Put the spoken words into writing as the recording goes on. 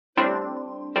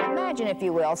Imagine, if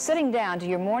you will, sitting down to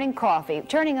your morning coffee,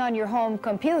 turning on your home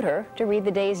computer to read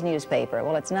the day's newspaper.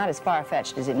 Well, it's not as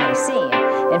far-fetched as it may seem.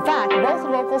 In fact, both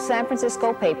local San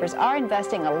Francisco papers are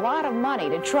investing a lot of money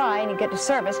to try and get a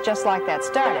service just like that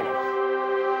started.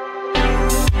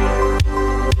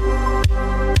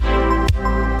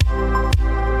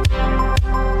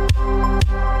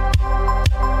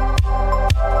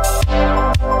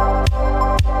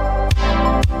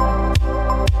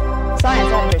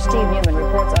 Science editor Steve Newman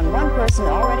reports on one person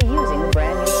already using the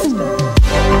brand new system.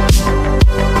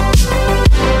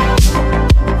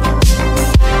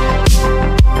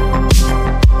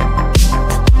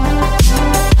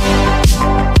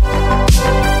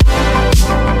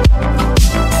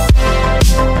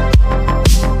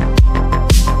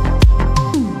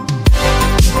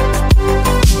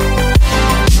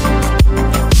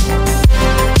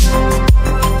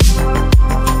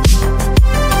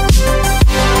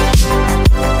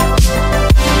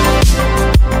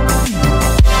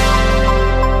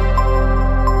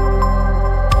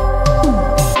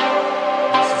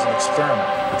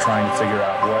 Trying to figure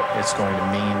out what it's going to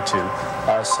mean to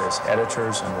us as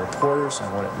editors and reporters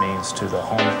and what it means to the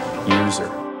home user.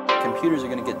 Computers are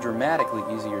going to get dramatically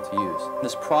easier to use.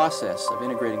 This process of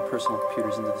integrating personal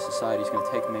computers into the society is going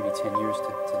to take maybe 10 years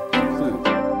to conclude.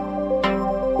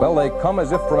 Well, they come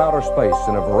as if from outer space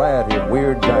in a variety of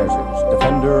weird guises.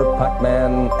 Defender,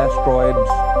 Pac-Man, asteroids.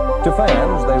 To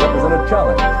fans, they represent a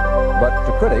challenge. But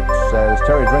to critics, as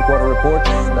Terry Drinkwater reports,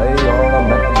 they are a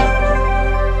menace.